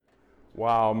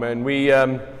Wow, man,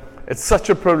 it's such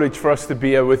a privilege for us to be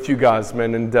here with you guys,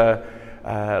 man, and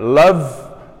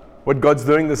love what God's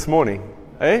doing this morning.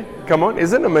 Hey, come on,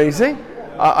 isn't it amazing?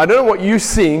 I don't know what you're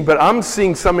seeing, but I'm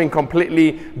seeing something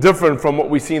completely different from what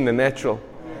we see in the natural.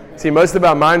 See, most of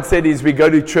our mindset is we go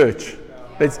to church.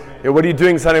 What are you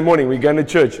doing Sunday morning? We're going to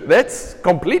church. That's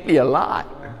completely a lie.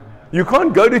 You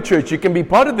can't go to church. You can be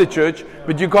part of the church,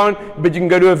 but you can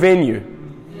go to a venue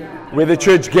where the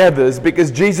church gathers,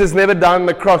 because Jesus never died on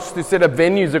the cross to set up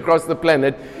venues across the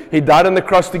planet. He died on the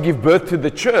cross to give birth to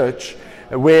the church,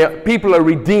 where people are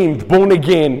redeemed, born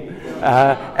again,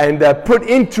 and put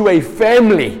into a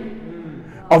family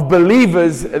of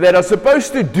believers that are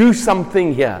supposed to do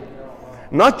something here.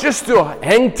 Not just to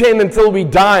hang 10 until we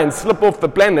die and slip off the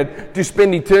planet to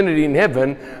spend eternity in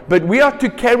heaven, but we are to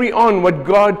carry on what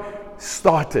God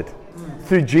started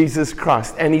through Jesus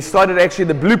Christ. And he started, actually,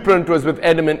 the blueprint was with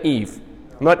Adam and Eve.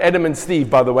 Not Adam and Steve,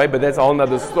 by the way, but that's a whole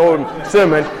nother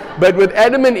sermon. But with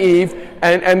Adam and Eve,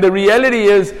 and the reality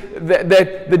is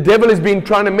that the devil has been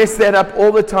trying to mess that up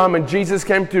all the time, and Jesus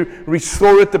came to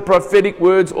restore it. The prophetic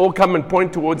words all come and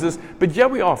point towards us. But yeah,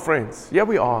 we are, friends. Yeah,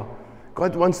 we are.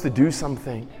 God wants to do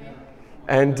something.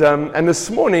 And this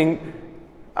morning,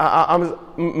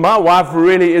 my wife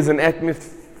really is an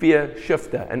atmosphere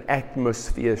shifter.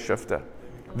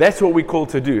 That's what we're called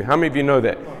to do. How many of you know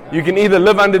that? You can either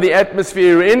live under the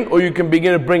atmosphere you're in, or you can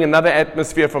begin to bring another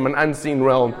atmosphere from an unseen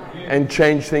realm and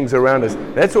change things around us.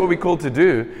 That's what we're called to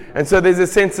do. And so there's a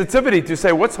sensitivity to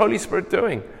say, what's Holy Spirit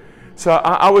doing? So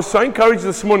I was so encouraged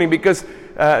this morning because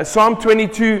Psalm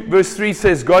 22 verse 3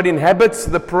 says, God inhabits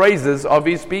the praises of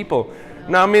his people.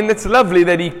 Now, I mean, it's lovely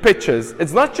that he pitches.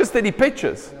 It's not just that he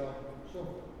pitches.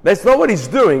 That's not what he's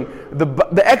doing.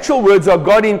 The actual words are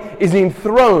God is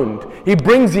enthroned. He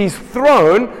brings his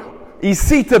throne, his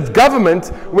seat of government,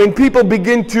 when people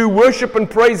begin to worship and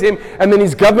praise him, and then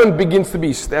his government begins to be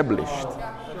established.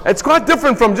 It's quite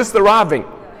different from just arriving.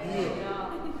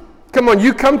 Come on,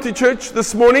 you come to church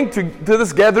this morning, to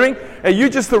this gathering, and you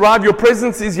just arrive, your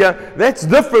presence is here. That's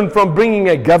different from bringing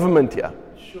a government here.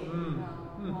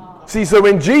 See, so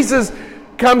when Jesus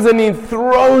comes and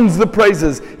enthrones the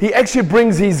praises, he actually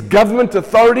brings his government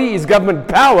authority, his government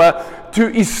power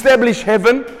to establish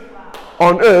heaven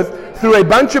on earth through a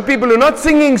bunch of people who are not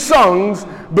singing songs,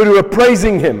 but who are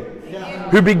praising him,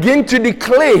 who begin to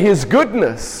declare his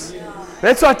goodness.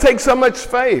 That's why it takes so much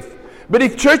faith. But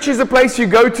if church is a place you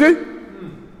go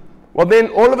to, well, then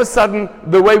all of a sudden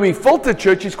the way we filter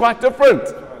church is quite different.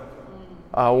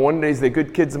 I wonder, is there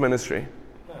good kids ministry?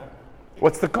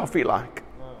 What's the coffee like?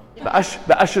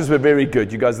 The ushers were very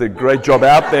good. You guys did a great job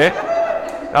out there.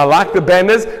 I like the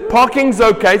banners. Parking's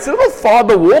okay. It's a little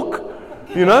farther walk,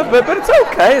 but it's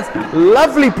okay. It's a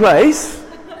lovely place.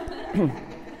 The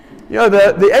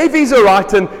AVs are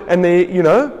right, and they,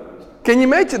 can you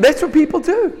imagine? That's what people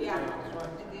do.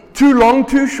 Too long,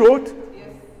 too short,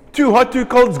 too hot, too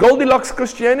cold. It's Goldilocks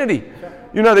Christianity.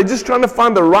 They're just trying to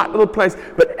find the right little place.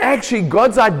 But actually,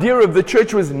 God's idea of the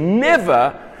church was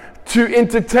never to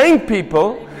entertain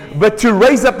people, but to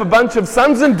raise up a bunch of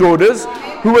sons and daughters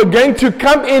who are going to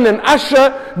come in and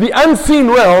usher the unseen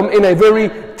realm in a very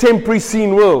temporary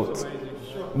seen world.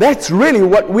 That's really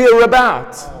what we're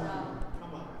about.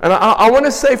 And I want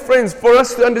to say, friends, for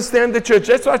us to understand the church,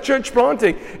 that's why church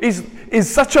planting is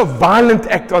such a violent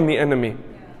act on the enemy.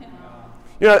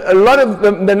 A lot of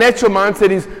the natural mindset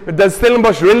is, does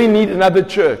Stellenbosch really need another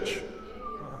church?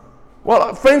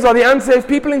 Well, friends, are the unsaved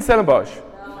people in Stellenbosch?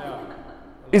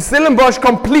 Is Stellenbosch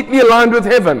completely aligned with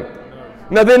heaven?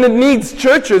 Now then it needs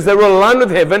churches that will align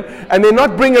with heaven, and they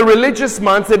not bring a religious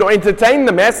mindset or entertain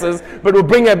the masses, but will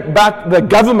bring about the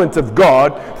government of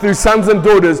God through sons and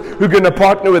daughters who are going to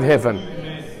partner with heaven.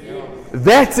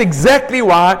 That's exactly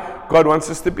why God wants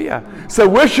us to be here. So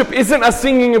worship isn't us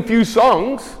singing a few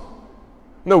songs.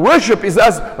 No, worship is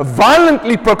us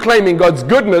violently proclaiming God's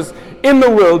goodness in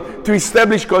the world to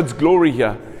establish God's glory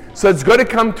here. So it's got to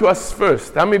come to us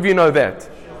first. How many of you know that?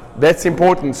 That's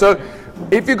important. So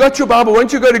if you got your Bible, why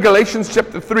don't you go to Galatians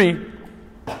chapter 3.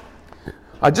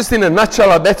 Just in a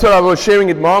nutshell, that's what I was sharing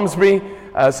at Malmesbury.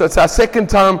 So it's our second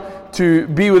time to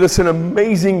be with us, an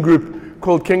amazing group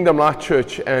called Kingdom Light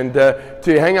Church, and to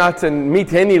hang out and meet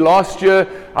Henny last year.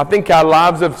 I think our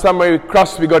lives have somewhere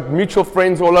crossed. We got mutual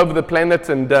friends all over the planet,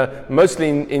 and mostly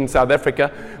in South Africa.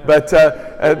 But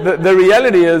the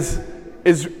reality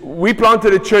is we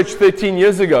planted a church 13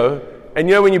 years ago. And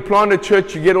when you plant a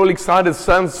church, you get all excited. It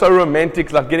sounds so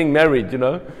romantic, like getting married,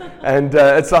 And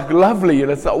it's like lovely.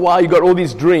 It's like, wow, you got all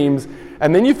these dreams.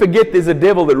 And then you forget there's a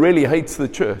devil that really hates the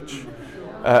church.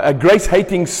 a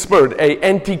grace-hating spirit, an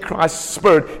antichrist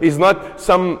spirit, is not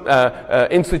some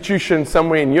institution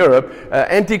somewhere in Europe.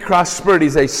 Antichrist spirit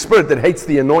is a spirit that hates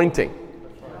the anointing.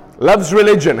 Loves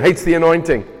religion, hates the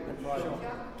anointing.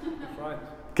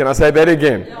 Can I say that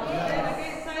again?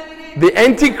 The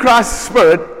Antichrist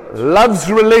spirit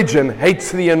loves religion,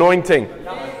 hates the anointing.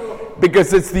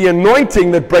 Because it's the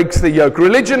anointing that breaks the yoke.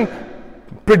 Religion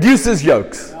produces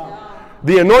yokes.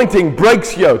 The anointing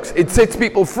breaks yokes. It sets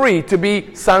people free to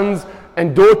be sons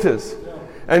and daughters.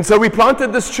 And so we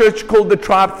planted this church called The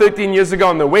Tribe 13 years ago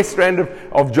on the west end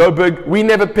of Joburg. We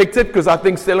never picked it because I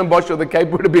think Stellenbosch or the Cape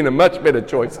would have been a much better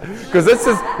choice. Because this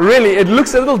is really, it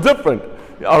looks a little different.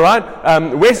 All right?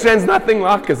 West Rand's nothing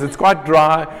like us. It's quite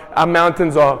dry. Our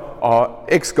mountains are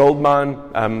ex-gold mine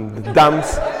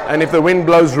dumps. And if the wind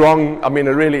blows wrong, I mean,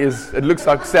 it really is, it looks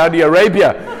like Saudi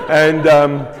Arabia. And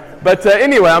But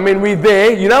anyway, I mean, we're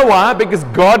there. You know why? Because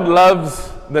God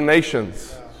loves the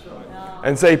nations.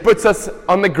 And so He puts us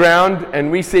on the ground,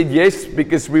 and we said yes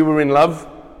because we were in love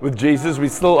with Jesus. We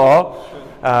still are.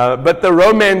 But the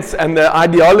romance and the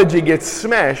ideology gets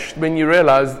smashed when you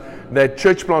realize that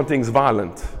church planting is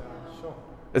violent.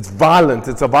 It's violent.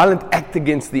 It's a violent act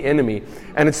against the enemy.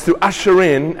 And it's to usher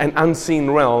in an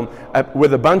unseen realm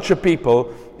with a bunch of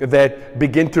people that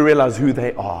begin to realize who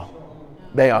they are.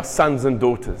 They are sons and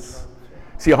daughters.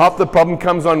 See, half the problem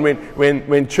comes on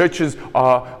when churches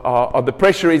are the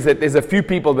pressure is that there's a few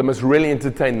people that must really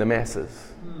entertain the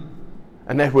masses.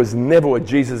 And that was never what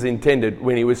Jesus intended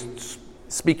when He was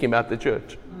speaking about the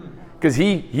church. Because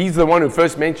he's the one who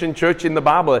first mentioned church in the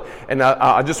Bible. And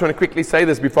I just want to quickly say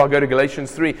this before I go to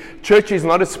Galatians 3. Church is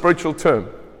not a spiritual term.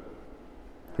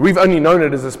 We've only known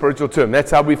it as a spiritual term.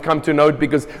 That's how we've come to know it,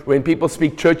 because when people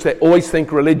speak church, they always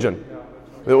think religion.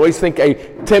 They always think a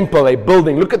temple, a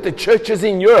building. Look at the churches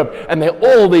in Europe, and they're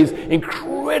all these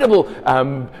incredible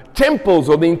temples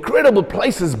or the incredible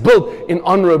places built in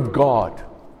honor of God.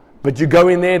 But you go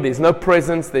in there, there's no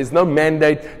presence, there's no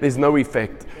mandate, there's no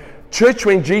effect. Church,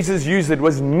 when Jesus used it,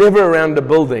 was never around a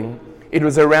building. It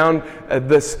was around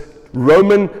this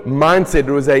Roman mindset.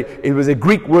 It was a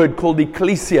Greek word called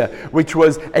ecclesia, which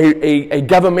was a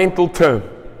governmental term.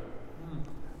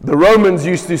 The Romans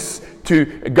used to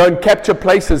go and capture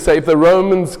places. So if the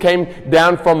Romans came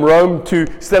down from Rome to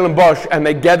Stellenbosch and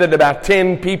they gathered about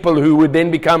 10 people who would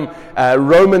then become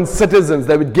Roman citizens,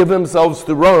 they would give themselves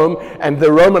to Rome and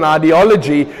the Roman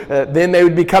ideology, then they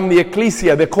would become the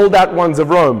ecclesia, the called out ones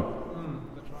of Rome.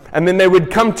 And then they would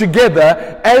come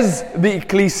together as the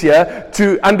ecclesia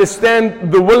to understand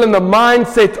the will and the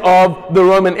mindset of the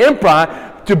Roman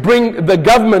Empire to bring the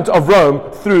government of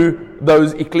Rome through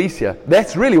those ecclesia.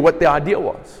 That's really what the idea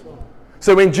was.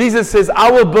 So when Jesus says, I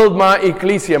will build my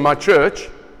ecclesia, my church,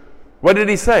 what did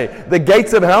He say? The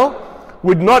gates of hell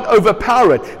would not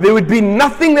overpower it. There would be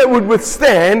nothing that would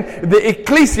withstand the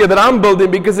ecclesia that I'm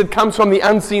building, because it comes from the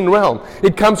unseen realm.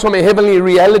 It comes from a heavenly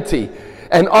reality.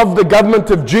 And of the government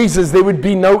of Jesus, there would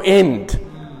be no end.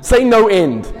 Say no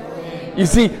end. You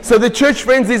see, so the church,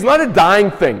 friends, is not a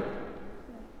dying thing.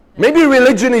 Maybe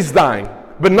religion is dying,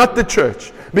 but not the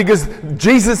church. Because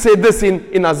Jesus said this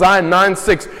in Isaiah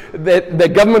 9:6, that the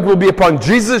government will be upon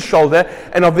Jesus' shoulder,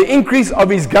 and of the increase of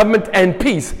His government and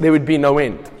peace, there would be no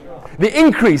end. The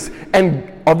increase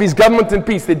of His government and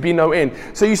peace, there'd be no end.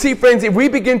 So you see, friends, if we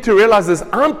begin to realize this,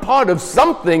 I'm part of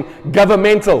something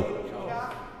governmental.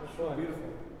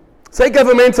 Say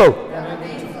governmental.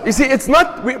 You see, it's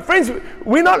not, friends,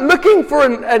 we're not looking for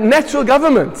a natural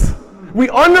government. We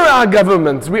honor our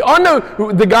governments. We honor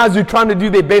the guys who are trying to do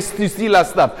their best to steal our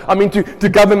stuff. I mean, to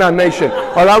govern our nation.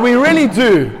 All right, we really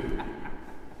do.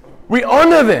 We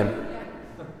honor them.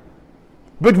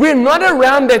 But we're not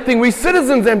around that thing. We're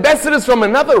citizens, ambassadors from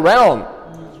another realm.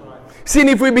 See, and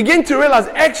if we begin to realize,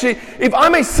 actually, if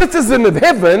I'm a citizen of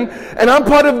heaven and I'm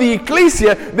part of the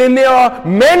ecclesia, then there are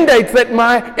mandates that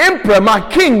my emperor, my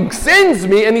king, sends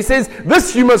me, and he says,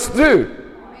 this you must do.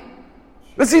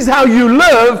 This is how you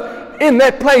live in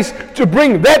that place to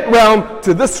bring that realm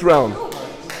to this realm.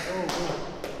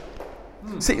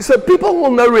 See, so people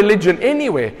will know religion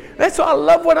anywhere. That's why I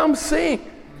love what I'm seeing.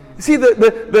 See,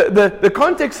 the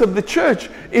context of the church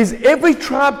is every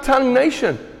tribe, tongue,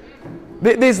 nation.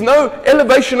 There's no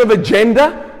elevation of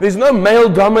agenda. There's no male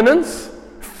dominance,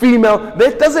 female.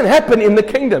 That doesn't happen in the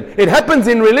kingdom. It happens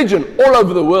in religion all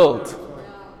over the world.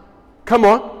 Come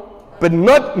on. But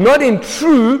not in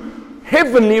true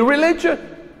heavenly religion.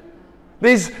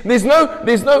 There's no,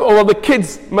 well, the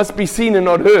kids must be seen and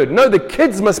not heard. No, the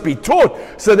kids must be taught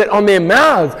so that on their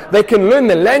mouths they can learn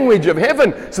the language of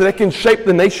heaven so they can shape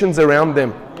the nations around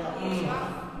them.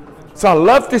 So I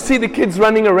love to see the kids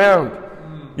running around.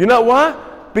 You know why?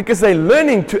 Because they're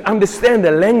learning to understand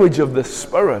the language of the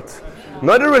Spirit.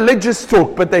 Not a religious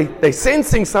talk, but they're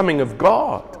sensing something of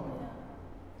God.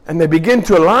 And they begin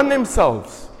to align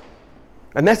themselves.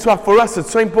 And that's why for us it's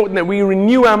so important that we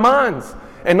renew our minds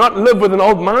and not live with an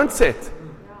old mindset.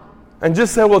 And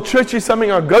just say, well, church is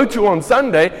something I go to on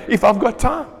Sunday if I've got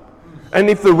time. And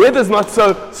if the weather's not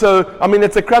so, I mean,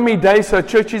 it's a crummy day, so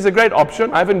church is a great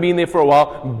option. I haven't been there for a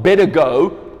while. Better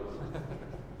go.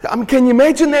 I mean, can you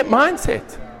imagine that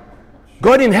mindset?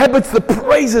 God inhabits the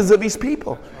praises of His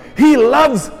people. He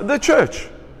loves the church.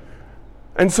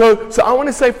 And so I want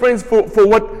to say, friends, for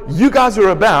what you guys are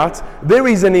about, there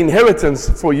is an inheritance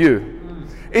for you.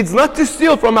 It's not to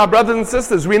steal from our brothers and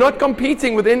sisters. We're not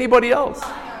competing with anybody else.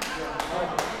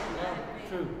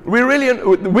 We're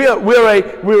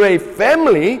a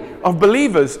family of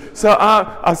believers. So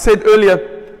I said earlier,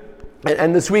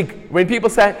 and this week, when people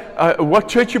say, what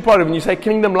church you're part of, and you say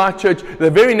Kingdom Light Church,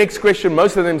 the very next question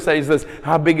most of them say is this: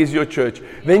 how big is your church?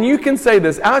 Then you can say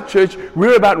this: our church,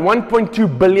 we're about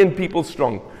 1.2 billion people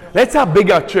strong. That's how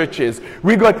big our church is.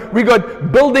 We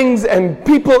got buildings and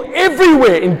people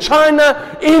everywhere in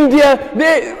China,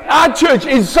 India. Our church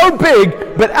is so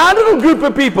big, but our little group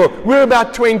of people, we're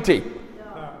about 20.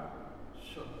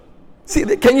 See,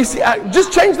 can you see?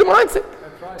 Just change the mindset.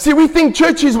 See, we think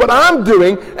church is what I'm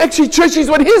doing. Actually, church is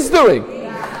what He's doing.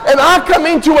 And I come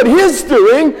into what He's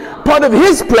doing, part of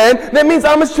His plan. That means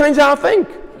I must change how I think.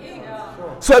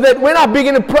 So that when I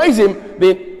begin to praise Him,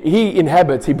 then He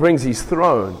inhabits, He brings His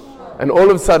throne. And all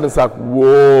of a sudden it's like,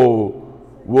 whoa,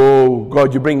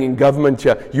 God, you're bringing government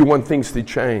here. You want things to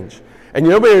change. And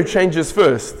you know where it changes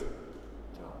first?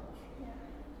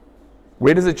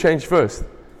 Where does it change first?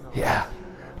 Yeah.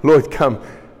 Lord, come.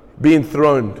 Be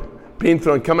enthroned. Be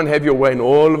enthroned. Come and have your way. And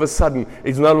all of a sudden,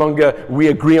 it's no longer we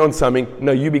agree on something.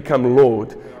 No, you become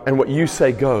Lord. And what you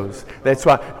say goes. That's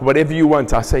why whatever you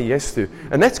want, I say yes to.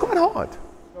 And that's quite hard.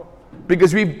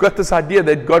 Because we've got this idea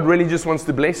that God really just wants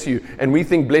to bless you. And we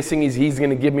think blessing is He's going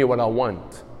to give me what I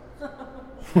want.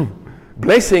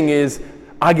 Blessing is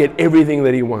I get everything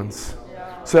that He wants.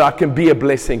 So I can be a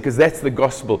blessing. Because that's the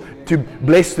gospel. To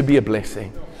bless, to be a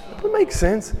blessing. That makes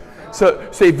sense.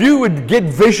 So if you would get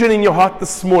vision in your heart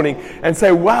this morning and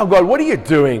say, wow, God, what are you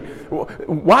doing?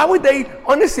 Why would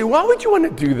you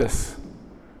want to do this?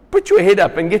 Put your head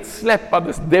up and get slapped by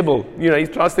this devil. You know, he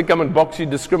tries to come and box you,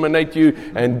 discriminate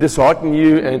you, and dishearten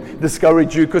you, and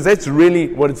discourage you, because that's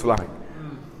really what it's like.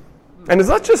 And it's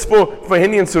not just for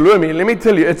Henny and Salome. Let me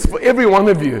tell you, it's for every one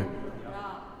of you.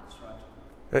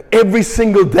 Every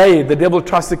single day the devil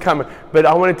tries to come. But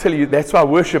I want to tell you, that's why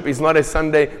worship is not a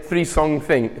Sunday 3-song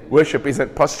thing. Worship is a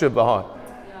posture of the heart.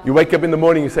 You wake up in the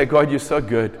morning, you say, God, you're so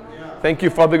good. Thank you,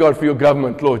 Father God, for your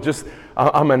government, Lord.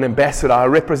 I'm an ambassador. I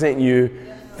represent you.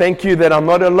 Thank you that I'm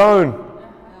not alone.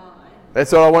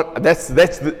 That's all I want. That's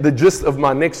the gist of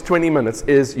my next 20 minutes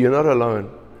is you're not alone.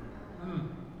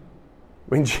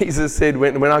 When Jesus said,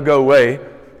 when I go away,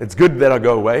 it's good that I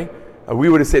go away. We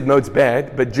would have said, no, it's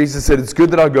bad. But Jesus said, it's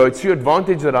good that I go. It's your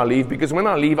advantage that I leave, because when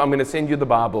I leave, I'm going to send you the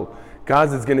Bible.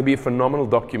 Guys, it's going to be a phenomenal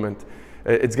document.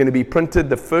 It's going to be printed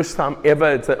the first time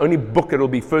ever. It's the only book that will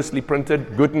be firstly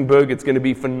printed. Gutenberg, it's going to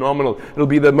be phenomenal. It'll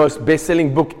be the most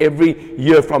best-selling book every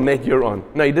year from that year on.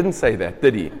 No, he didn't say that,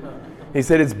 did he? He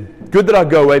said, it's good that I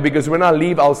go away, because when I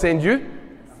leave, I'll send you.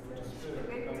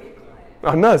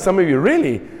 Oh, no, some of you,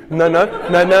 really? No,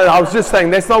 I was just saying,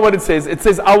 that's not what it says. It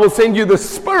says, I will send you the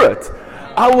Spirit.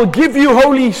 I will give you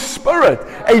Holy Spirit,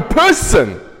 a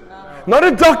person. Not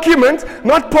a document,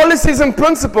 not policies and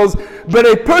principles, but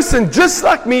a person just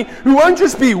like me who won't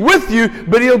just be with you,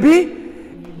 but He'll be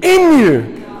in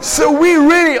you. So we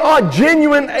really are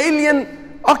genuine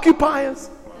alien occupiers.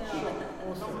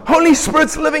 Holy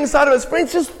Spirit's living inside of us.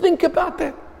 Friends, just think about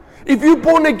that. If you're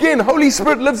born again, Holy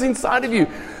Spirit lives inside of you.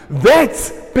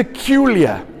 That's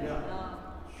peculiar.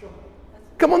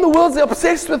 Come on, the world's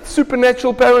obsessed with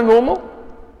supernatural, paranormal.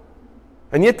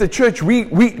 And yet the church, we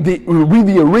the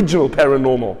original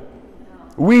paranormal.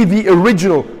 We the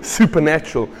original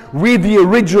supernatural. We the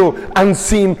original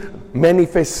unseen,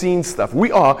 manifest seen stuff.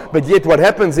 We are, but yet what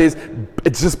happens is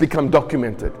it's just become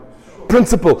documented.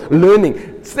 Principle,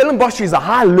 learning. Stellenbosch is a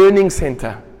high learning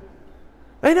center.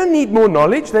 They don't need more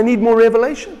knowledge, they need more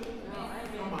revelation.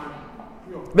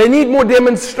 They need more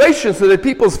demonstration so that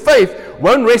people's faith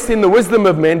won't rest in the wisdom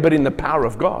of men, but in the power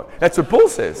of God. That's what Paul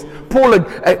says. Paul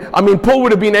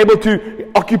would have been able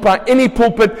to occupy any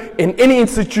pulpit in any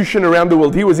institution around the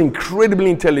world. He was incredibly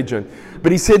intelligent.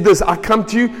 But he said this, I come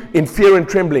to you in fear and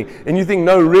trembling. And you think,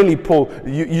 no, really, Paul,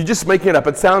 you're just making it up.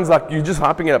 It sounds like you're just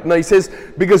hyping it up. No, he says,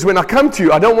 because when I come to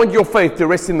you, I don't want your faith to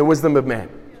rest in the wisdom of man.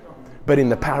 but in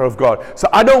the power of God. So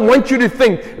I don't want you to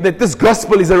think that this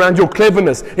gospel is around your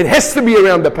cleverness. It has to be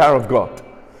around the power of God.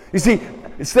 You see,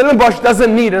 Stellenbosch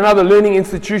doesn't need another learning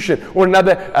institution or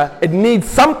another. It needs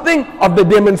something of the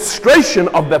demonstration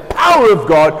of the power of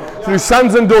God through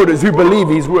sons and daughters who believe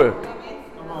His work.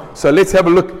 So let's have a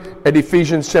look at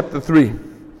Ephesians chapter 3.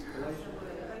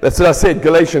 That's what I said,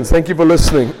 Galatians. Thank you for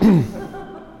listening.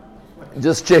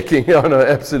 Just checking. Oh, no,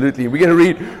 absolutely. We're going to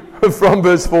read from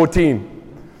verse 14.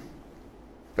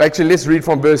 Actually, let's read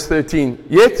from verse 13.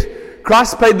 Yet,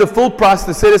 Christ paid the full price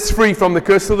to set us free from the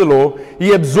curse of the law.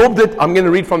 He absorbed it. I'm going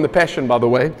to read from the Passion, by the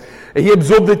way. He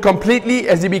absorbed it completely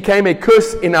as He became a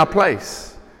curse in our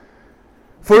place.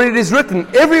 For it is written,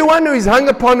 everyone who is hung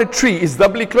upon a tree is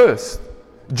doubly cursed.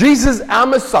 Jesus, our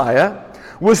Messiah,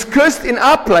 was cursed in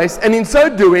our place, and in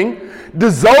so doing,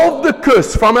 dissolved the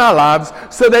curse from our lives,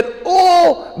 so that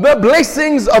all the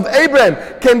blessings of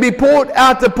Abraham can be poured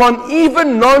out upon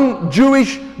even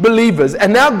non-Jewish believers.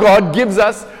 And now God gives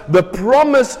us the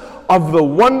promise of the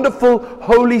wonderful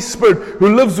Holy Spirit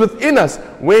who lives within us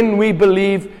when we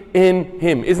believe in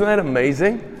Him. Isn't that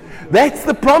amazing? That's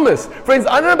the promise. Friends,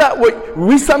 I don't know about what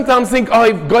we sometimes think, oh,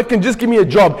 if God can just give me a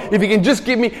job, if He can just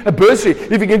give me a bursary,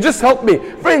 if He can just help me.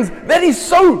 Friends, that is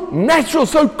so natural,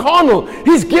 so carnal.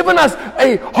 He's given us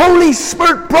a Holy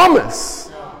Spirit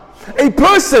promise. A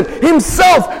person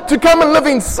Himself to come and live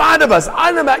inside of us. I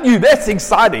don't know about you, that's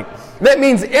exciting. That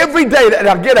means every day that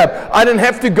I get up, I don't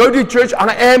have to go to church.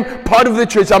 I am part of the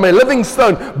church. I'm a living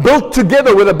stone built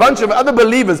together with a bunch of other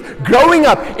believers, growing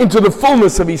up into the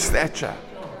fullness of His stature.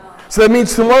 So that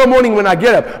means tomorrow morning when I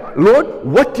get up, Lord,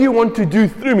 what do you want to do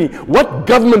through me? What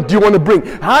government do you want to bring?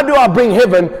 How do I bring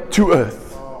heaven to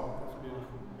earth?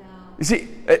 You see,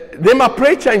 then my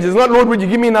prayer changes. Not, Lord, would you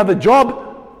give me another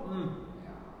job?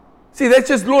 See, that's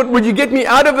just, Lord, would you get me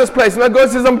out of this place? And God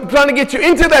says, I'm trying to get you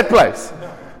into that place.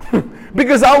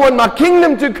 Because I want my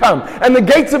kingdom to come. And the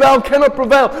gates of hell cannot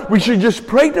prevail. We should just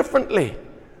pray differently.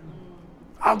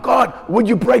 Oh God, would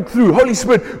you break through? Holy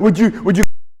Spirit, would you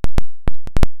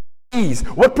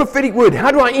what prophetic word?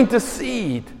 How do I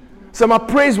intercede? So my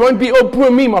prayers won't be, oh,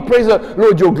 poor me. My prayers are,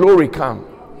 Lord, your glory come.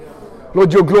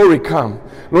 Lord, your glory come.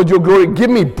 Lord, your glory, give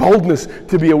me boldness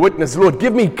to be a witness. Lord,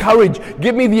 give me courage.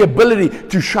 Give me the ability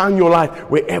to shine your light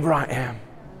wherever I am.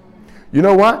 You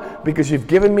know why? Because you've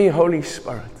given me Holy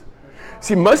Spirit.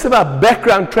 See, most of our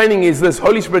background training is this.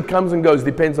 Holy Spirit comes and goes,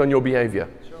 depends on your behavior.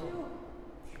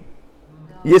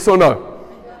 Yes or no?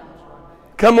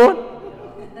 Come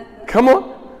on. Come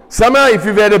on. Somehow, if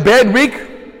you've had a bad week,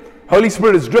 Holy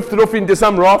Spirit has drifted off into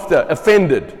some rafter,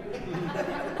 offended,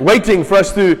 waiting for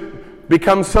us to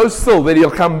become so still that He'll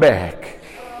come back.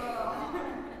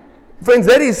 Friends,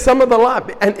 that is some of the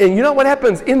life. And you know what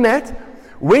happens in that?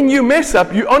 When you mess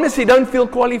up, you honestly don't feel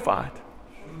qualified.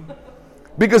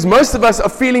 Because most of us are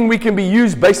feeling we can be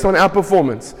used based on our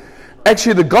performance.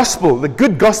 Actually, the gospel, the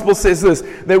good gospel says this,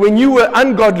 that when you were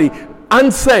ungodly,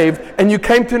 unsaved, and you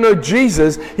came to know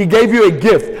Jesus, He gave you a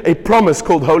gift, a promise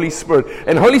called Holy Spirit.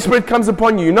 And Holy Spirit comes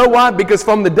upon you. You know why? Because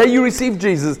from the day you receive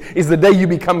Jesus is the day you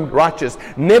become righteous.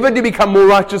 Never to become more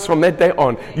righteous from that day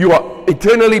on. You are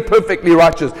eternally, perfectly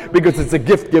righteous because it's a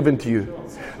gift given to you.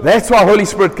 That's why Holy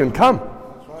Spirit can come.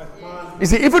 You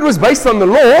see, if it was based on the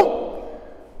law,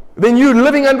 then you're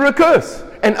living under a curse.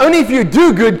 And only if you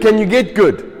do good can you get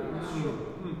good.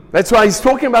 That's why He's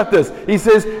talking about this. He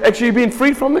says, actually, you've been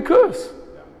freed from the curse.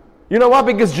 You know why?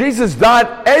 Because Jesus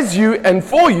died as you and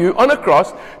for you on a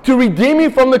cross to redeem you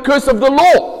from the curse of the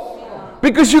law.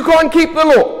 Because you can't keep the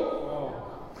law.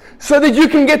 So that you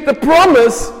can get the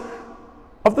promise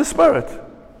of the Spirit.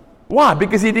 Why?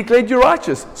 Because He declared you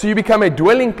righteous. So you become a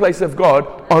dwelling place of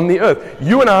God on the earth.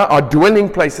 You and I are dwelling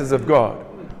places of God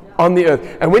on the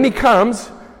earth. And when He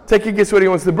comes, take a guess what He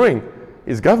wants to bring?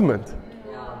 His government.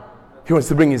 He wants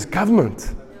to bring His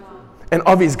government. And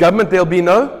of His government there'll be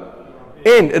no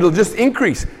end. It'll just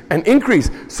increase and increase.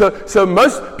 So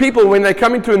most people, when they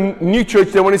come into a new church,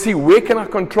 they want to see, where can I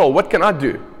control? What can I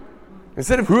do?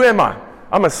 Instead of, who am I?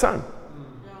 I'm a son.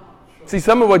 See,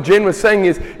 some of what Jen was saying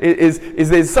is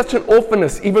there's such an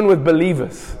orphanness, even with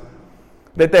believers,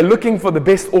 that they're looking for the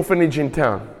best orphanage in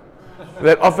town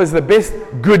that offers the best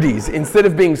goodies, instead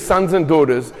of being sons and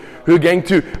daughters who are going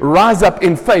to rise up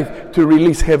in faith to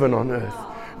release heaven on earth.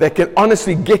 That can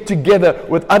honestly get together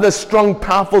with other strong,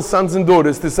 powerful sons and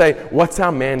daughters to say, what's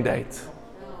our mandate?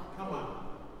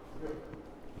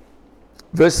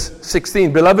 Verse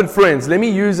 16, beloved friends, let me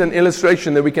use an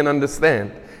illustration that we can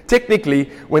understand.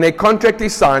 Technically, when a contract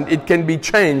is signed, it can be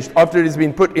changed after it has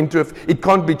been put into effect. It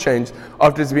can't be changed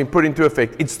after it's been put into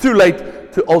effect. It's too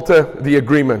late to alter the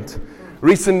agreement.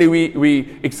 Recently,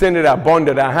 we extended our bond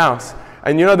at our house.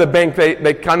 And you know the bank,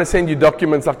 they kind of send you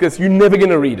documents like this. You're never going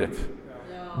to read it.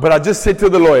 But I just said to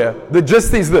the lawyer, the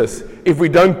gist is this: if we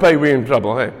don't pay, we're in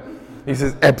trouble. Hey? He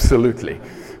says, absolutely.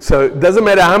 So it doesn't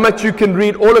matter how much you can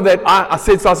read, all of that. I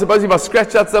said, so I suppose if I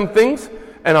scratch out some things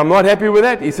and I'm not happy with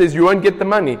that, he says, you won't get the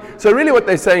money. So really what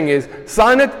they're saying is,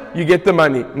 sign it, you get the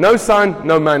money. No sign,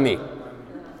 no money.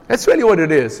 That's really what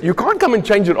it is. You can't come and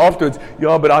change it afterwards.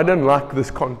 Yeah, but I don't like this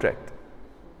contract.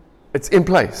 It's in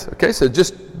place. Okay, so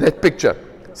just that picture.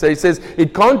 So he says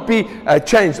it can't be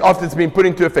changed after it's been put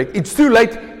into effect. It's too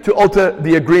late to alter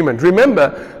the agreement.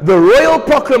 Remember, the royal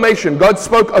proclamation God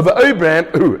spoke over Abraham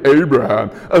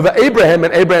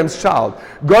and Abraham's child.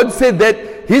 God said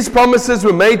that his promises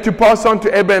were made to pass on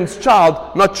to Abraham's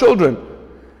child, not children.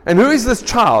 And who is this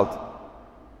child?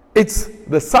 It's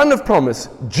the son of promise,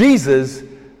 Jesus,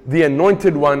 the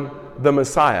anointed one, the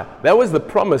Messiah. That was the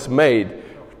promise made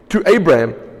to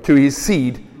Abraham, to his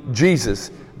seed,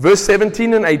 Jesus. Verse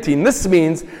 17 and 18, this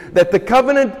means that the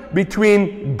covenant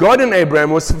between God and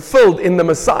Abraham was fulfilled in the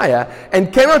Messiah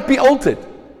and cannot be altered.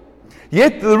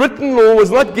 Yet the written law was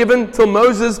not given till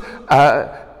Moses,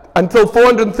 until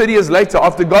 430 years later,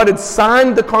 after God had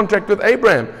signed the contract with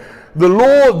Abraham. The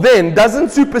law then doesn't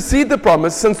supersede the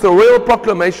promise, since the royal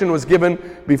proclamation was given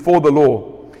before the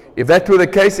law. If that were the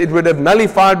case, it would have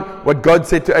nullified what God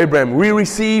said to Abraham. We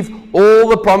receive all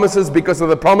the promises because of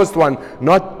the promised one,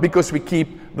 not because we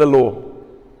keep the law.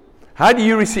 How do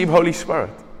you receive Holy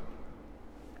Spirit?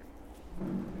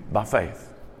 By faith.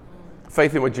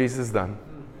 Faith in what Jesus has done.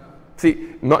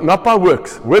 See, not by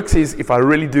works. Works is if I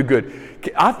really do good.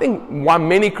 I think why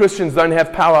many Christians don't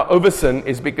have power over sin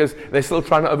is because they're still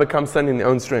trying to overcome sin in their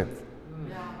own strength.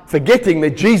 Forgetting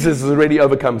that Jesus has already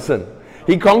overcome sin.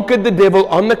 He conquered the devil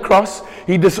on the cross.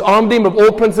 He disarmed him of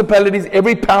all principalities,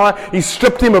 every power. He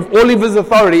stripped him of all of his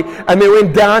authority, and they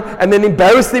went down and then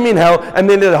embarrassed him in hell, and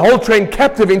then the whole train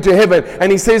captive into heaven.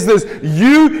 And he says this: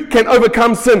 you can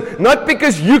overcome sin, not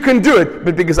because you can do it,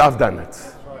 but because I've done it.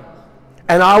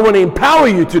 And I want to empower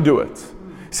you to do it.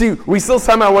 See, we still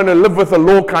somehow want to live with a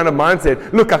law kind of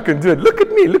mindset. Look, I can do it. Look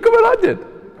at me. Look at what I did.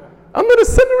 I'm not a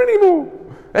sinner anymore.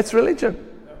 That's religion.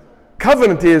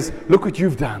 Covenant is, look what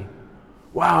you've done.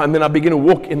 Wow, and then I begin to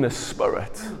walk in the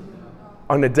Spirit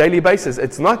on a daily basis.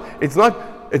 It's not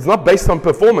based on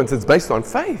performance, it's based on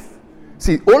faith.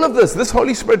 See, all of this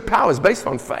Holy Spirit power is based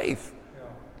on faith.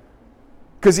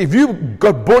 Because if you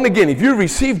got born again, if you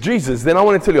receive Jesus, then I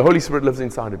want to tell you, Holy Spirit lives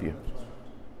inside of you.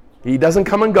 He doesn't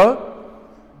come and go.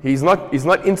 He's not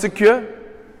insecure.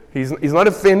 He's not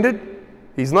offended.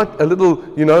 He's not a little,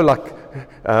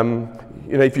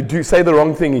 if you do say the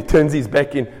wrong thing, he turns his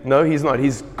back in. No, he's not.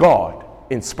 He's God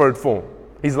in spirit form.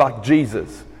 He's like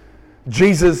Jesus.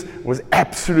 Jesus was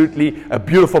absolutely a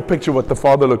beautiful picture of what the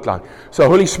Father looked like. So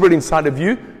Holy Spirit inside of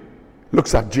you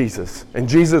looks like Jesus, and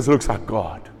Jesus looks like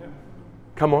God.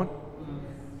 Come on.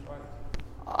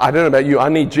 I don't know about you, I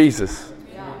need Jesus.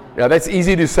 Yeah, that's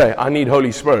easy to say. I need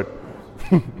Holy Spirit.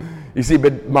 You see,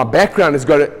 but my background has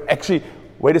got to actually,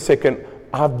 wait a second,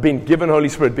 I've been given Holy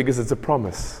Spirit because it's a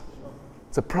promise.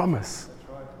 It's a promise.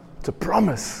 It's a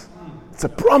promise. It's a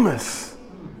promise.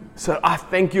 So I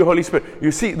thank you, Holy Spirit.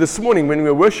 You see, this morning when we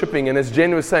were worshiping, and as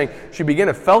Jen was saying, she began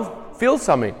to feel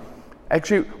something.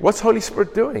 Actually, what's Holy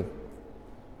Spirit doing?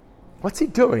 What's He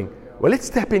doing? Well, let's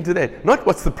tap into that. Not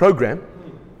what's the program.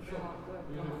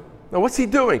 No, what's He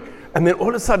doing? And then all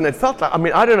of a sudden it felt like,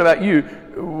 I don't know about you,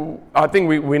 I think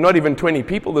we're not even 20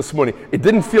 people this morning. It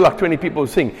didn't feel like 20 people were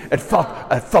singing. It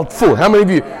felt full. How many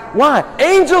of you? Why?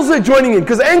 Angels are joining in,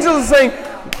 because angels are saying,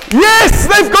 yes,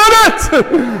 they've got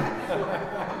it!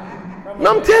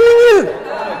 No, I'm telling you.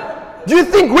 Do you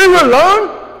think we're alone?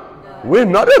 We're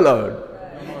not alone.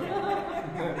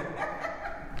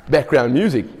 Background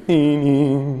music.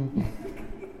 I'm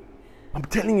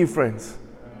telling you, friends.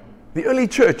 The early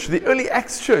church, the early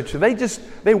Acts church,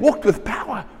 they walked with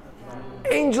power.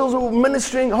 Angels were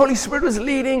ministering. Holy Spirit was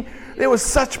leading. There was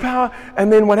such power.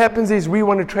 And then what happens is we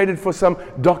want to trade it for some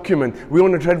document. We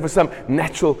want to trade it for some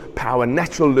natural power,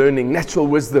 natural learning, natural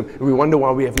wisdom. And we wonder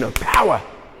why we have no power.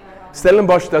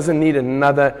 Stellenbosch doesn't need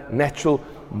another natural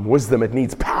wisdom. It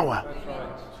needs power.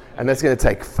 And that's going to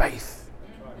take faith.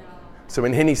 So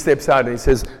when Henny steps out and he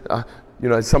says,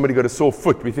 somebody got a sore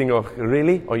foot, we think, oh,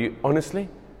 really? Are you honestly?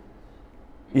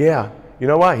 Yeah. You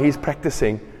know why? He's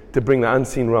practicing to bring the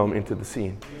unseen realm into the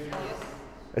seen.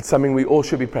 It's something we all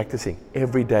should be practicing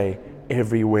every day,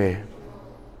 everywhere.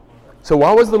 So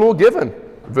why was the law given?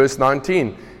 Verse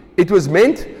 19. It was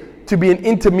meant to be an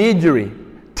intermediary,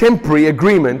 temporary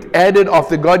agreement added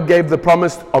after God gave the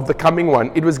promise of the coming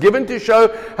one. It was given to show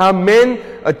men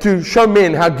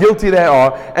how guilty they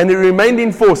are, and it remained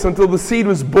in force until the seed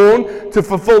was born to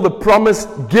fulfill the promise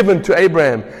given to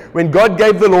Abraham. When God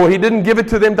gave the law, He didn't give it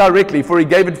to them directly, for He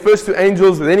gave it first to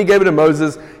angels, then He gave it to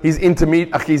Moses,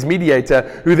 his mediator,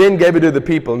 who then gave it to the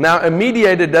people. Now, a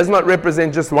mediator does not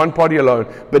represent just one party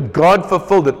alone, but God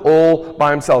fulfilled it all by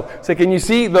Himself. So can you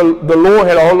see the law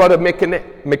had a whole lot of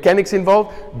mechanics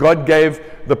involved? God gave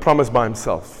the promise by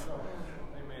Himself.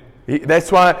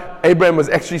 That's why Abraham was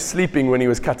actually sleeping when he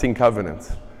was cutting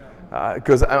covenants.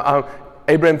 Because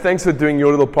Abraham, thanks for doing your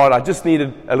little part. I just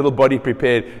needed a little body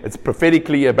prepared. It's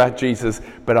prophetically about Jesus,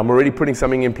 but I'm already putting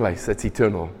something in place that's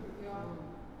eternal.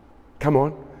 Come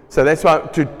on. So that's why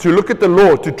to look at the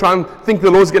law, to try and think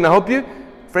the law is going to help you,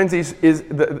 friends,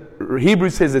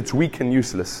 Hebrews says it's weak and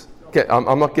useless. Okay,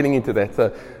 I'm not getting into that.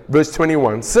 So, verse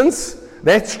 21. Since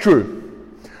that's true,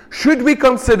 should we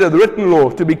consider the written law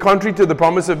to be contrary to the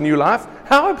promise of new life?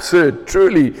 How absurd,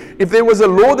 truly. If there was a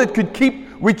law that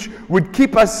which would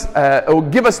keep us or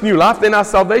give us new life, then our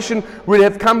salvation would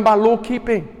have come by law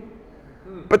keeping.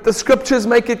 But the scriptures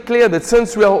make it clear that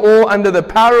since we are all under the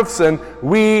power of sin,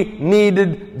 we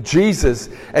needed Jesus.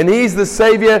 And He's the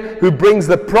Savior who brings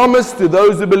the promise to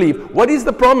those who believe. What is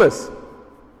the promise?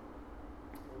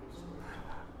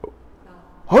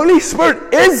 Holy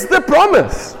Spirit is the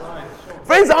promise.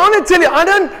 Friends, I want to tell you,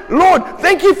 Lord,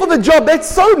 thank you for the job. That's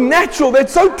so natural.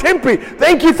 That's so temporary.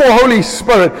 Thank you for Holy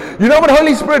Spirit. You know what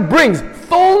Holy Spirit brings?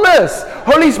 Fullness.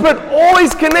 Holy Spirit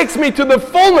always connects me to the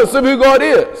fullness of who God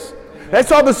is. That's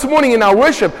why this morning in our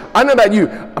worship, I know about you,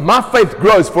 my faith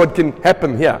grows for what can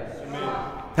happen here.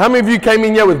 How many of you came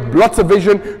in here with lots of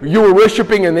vision? You were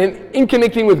worshiping, and then in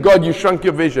connecting with God, you shrunk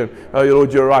your vision. Oh,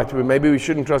 Lord, you're right. Maybe we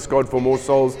shouldn't trust God for more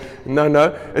souls.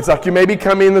 No. It's like you maybe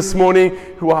come in this morning,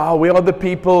 wow, we are the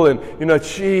people, and and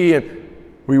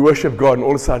we worship God, and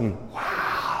all of a sudden, wow.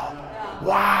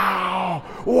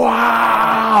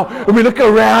 And we look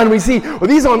around, we see,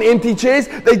 these aren't empty chairs.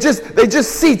 They're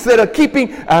just seats that are keeping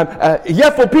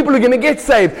here for people who are going to get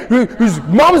saved, whose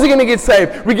moms are going to get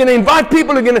saved. We're going to invite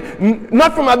people who are going to,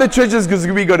 not from other churches because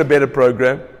we got a better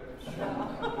program.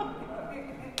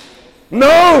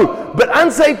 No, but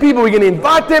unsaved people, we're going to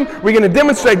invite them. We're going to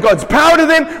demonstrate God's power to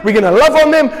them. We're going to love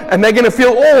on them, and they're going to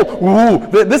feel,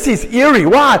 this is eerie.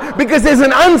 Why? Because there's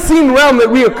an unseen realm that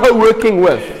we are co-working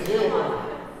with.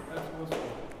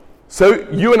 So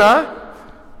you and I,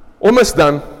 almost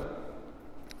done.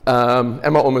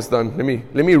 Am I almost done?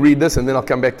 Let me read this and then I'll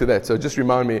come back to that. So just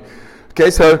remind me.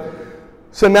 Okay, so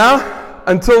now,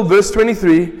 until verse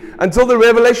 23, until the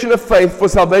revelation of faith for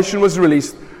salvation was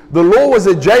released, the law was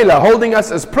a jailer holding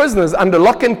us as prisoners under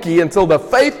lock and key until the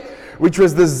faith which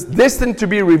was destined to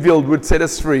be revealed would set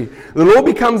us free. The law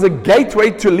becomes a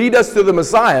gateway to lead us to the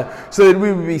Messiah so that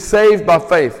we will be saved by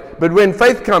faith. But when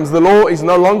faith comes, the law is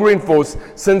no longer in force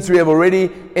since we have already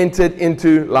entered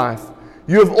into life.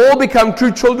 You have all become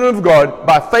true children of God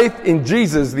by faith in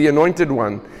Jesus, the Anointed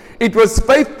One. It was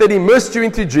faith that immersed you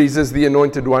into Jesus, the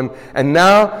Anointed One, and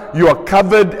now you are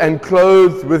covered and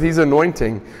clothed with His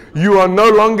anointing. We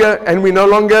no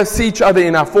longer see each other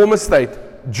in our former state,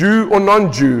 Jew or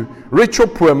non-Jew, rich or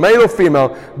poor, male or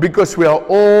female, because we are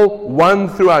all one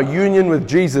through our union with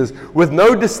Jesus, with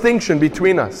no distinction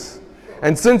between us.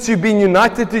 And since you've been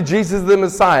united to Jesus the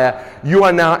Messiah, you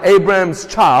are now Abraham's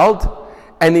child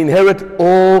and inherit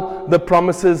all the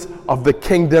promises of the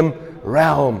kingdom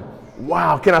realm.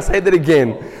 Wow, can I say that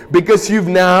again? Because you've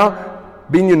now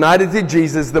been united to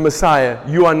Jesus the Messiah,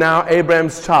 you are now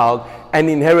Abraham's child and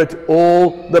inherit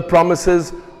all the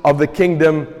promises of the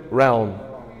kingdom realm.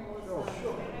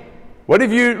 What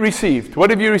have you received? What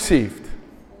have you received?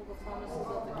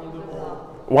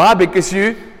 Why? Because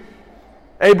you,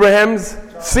 Abraham's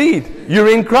seed. You're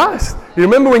in Christ. You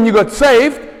remember when you got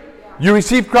saved, you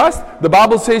received Christ? The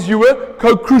Bible says you were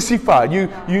co-crucified.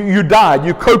 You died.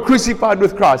 You co-crucified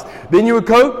with Christ. Then you were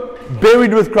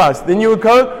co-buried with Christ. Then you were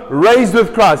co-raised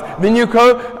with Christ. Then you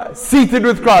co-seated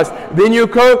with Christ. Then you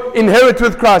co-inherit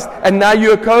with Christ. And now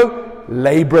you're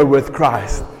co-labor with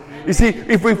Christ. You see,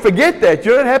 if we forget that,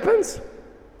 you know what happens?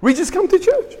 We just come to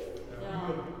church.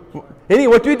 Anyway,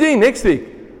 what are we doing next week?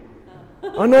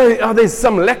 Oh no, there's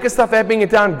some lekker stuff happening in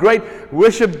town. Great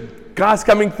worship guys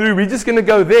coming through. We're just going to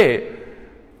go there.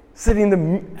 Sitting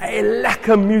in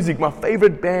lekker music, my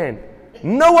favorite band.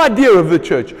 No idea of the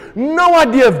church. No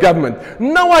idea of government.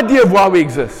 No idea of why we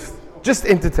exist. Just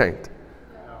entertained.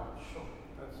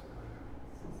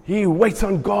 He waits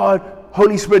on God.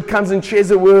 Holy Spirit comes and shares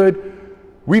a word.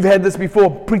 We've had this before.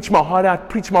 Preach my heart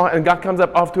out. And God comes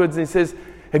up afterwards and he says,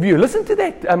 Have you listened to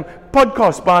that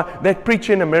podcast by that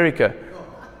preacher in America?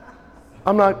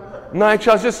 I'm like, no,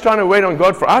 actually, I was just trying to wait on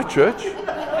God for our church.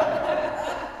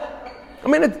 I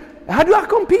mean, how do I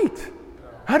compete?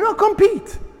 How do I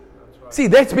compete? See,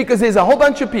 that's because there's a whole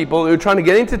bunch of people who are trying to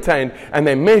get entertained, and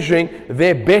they're measuring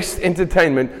their best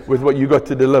entertainment with what you got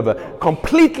to deliver.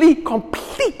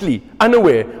 Completely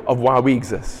unaware of why we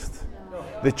exist.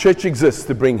 The church exists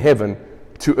to bring heaven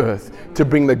to earth, to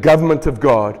bring the government of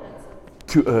God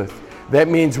to earth. That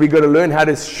means we've got to learn how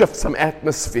to shift some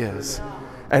atmospheres.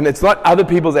 And it's not other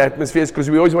people's atmospheres, because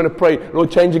we always want to pray,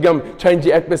 Lord, change the government, change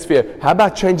the atmosphere. How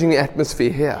about changing the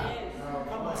atmosphere here?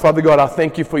 Father God, I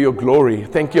thank you for your glory.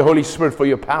 Thank you, Holy Spirit, for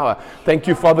your power. Thank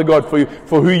you, Father God,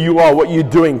 for who you are, what you're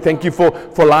doing. Thank you for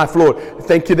life, Lord.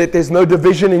 Thank you that there's no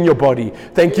division in your body.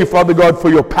 Thank you, Father God,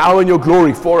 for your power and your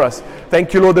glory for us.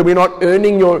 Thank you, Lord, that we're not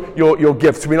earning your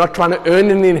gifts. We're not trying to earn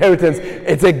an inheritance.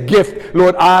 It's a gift.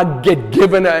 Lord, I get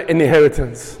given an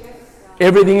inheritance.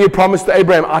 Everything you promised to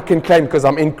Abraham, I can claim because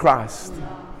I'm in Christ.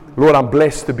 Lord, I'm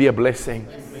blessed to be a blessing.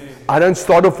 I don't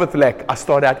start off with lack. I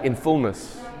start out in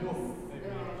fullness.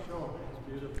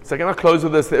 So can I close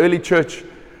with this? The early church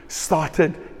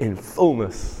started in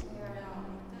fullness.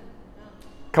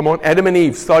 Come on, Adam and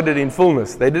Eve started in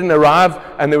fullness. They didn't arrive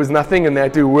and there was nothing and they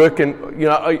had to work and,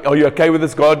 are you okay with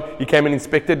this, God? You came and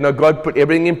inspected. No, God put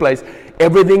everything in place.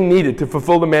 Everything needed to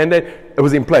fulfill the mandate, it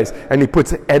was in place. And He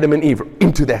puts Adam and Eve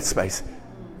into that space.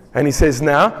 And He says,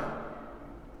 now,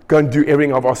 go and do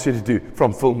everything I've asked you to do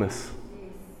from fullness.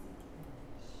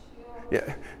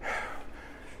 Yeah.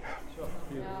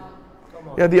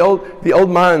 Yeah, the old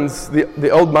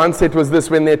mindset was this: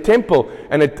 when their temple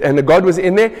and the God was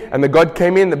in there, and the God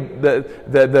came in,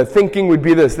 the thinking would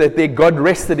be this, that their God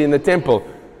rested in the temple.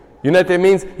 You know what that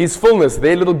means? His fullness,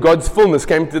 their little God's fullness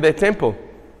came to their temple.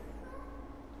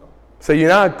 So you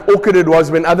know how awkward it was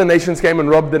when other nations came and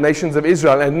robbed the nations of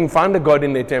Israel and didn't find a God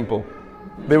in their temple.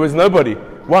 There was nobody.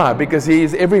 Why? Because He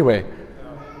is everywhere.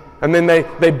 And then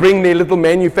they bring their little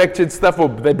manufactured stuff, or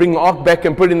they bring the ark back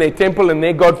and put it in their temple, and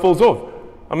their God falls off.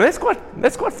 I mean,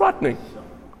 that's quite frightening.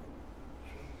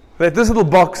 That this little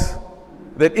box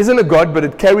that isn't a God, but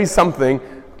it carries something,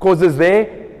 causes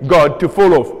their God to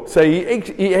fall off. So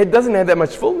he doesn't have that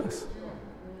much fullness.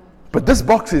 But this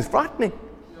box is frightening.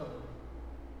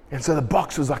 And so the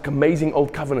box was like amazing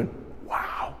old covenant.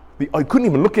 Wow. I couldn't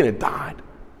even look in it, died.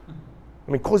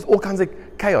 I mean, it caused all kinds of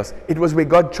chaos. It was where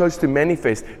God chose to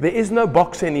manifest. There is no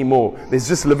box anymore. There's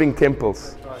just living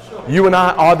temples. You and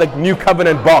I are the new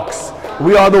covenant box.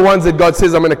 We are the ones that God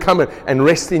says, I'm going to come and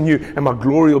rest in you, and my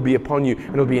glory will be upon you,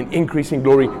 and it'll be an increasing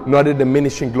glory, not a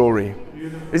diminishing glory.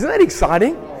 Isn't that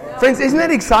exciting? Friends, isn't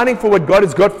that exciting for what God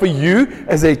has got for you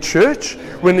as a church?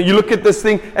 When you look at this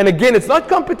thing, and again, it's not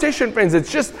competition, friends.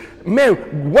 It's just,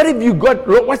 man, what have you got?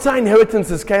 What's our inheritance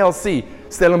as KLC,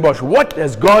 Stellenbosch? What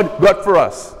has God got for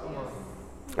us?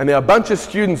 And there are a bunch of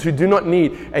students who do not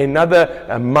need another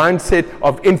mindset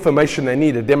of information. They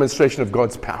need a demonstration of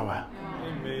God's power.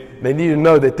 They need to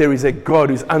know that there is a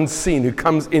God who's unseen, who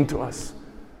comes into us.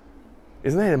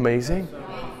 Isn't that amazing?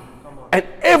 And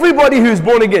everybody who's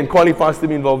born again qualifies to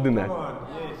be involved in that.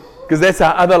 Because that's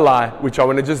our other lie, which I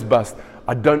want to just bust.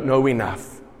 I don't know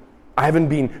enough. I haven't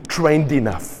been trained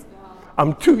enough.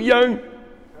 I'm too young.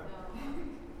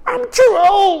 I'm too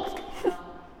old.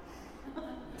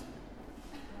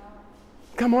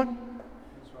 Come on.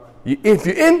 If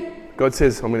you're in, God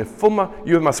says, I'm going to fill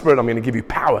you with my Spirit. I'm going to give you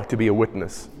power to be a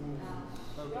witness.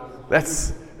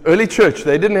 That's early church.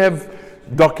 They didn't have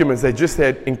documents. They just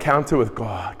had encounter with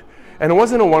God. And it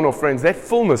wasn't a one-off, friends. That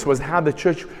fullness was how the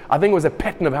church, I think it was a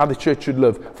pattern of how the church should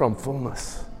live, from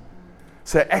fullness.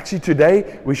 So actually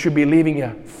today, we should be leaving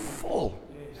here full.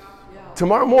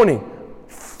 Tomorrow morning,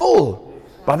 full.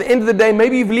 By the end of the day,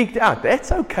 maybe you've leaked out.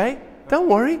 That's okay. Don't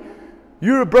worry.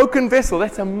 You're a broken vessel.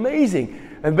 That's amazing.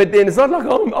 But then it's not like,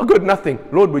 oh, I've got nothing.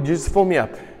 Lord, would you just fill me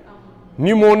up?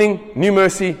 New morning, new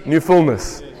mercy, new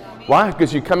fullness. Why?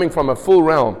 Because you're coming from a full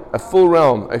realm.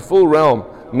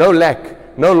 No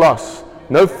lack, no loss,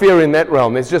 no fear in that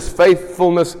realm. There's just faith,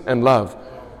 fullness, and love.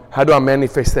 How do I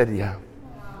manifest that here?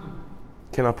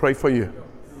 Can I pray for you?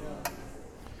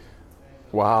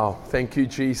 Wow. Thank you,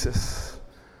 Jesus.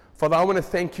 Father, I want to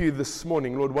thank you this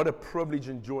morning. Lord, what a privilege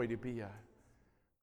and joy to be here.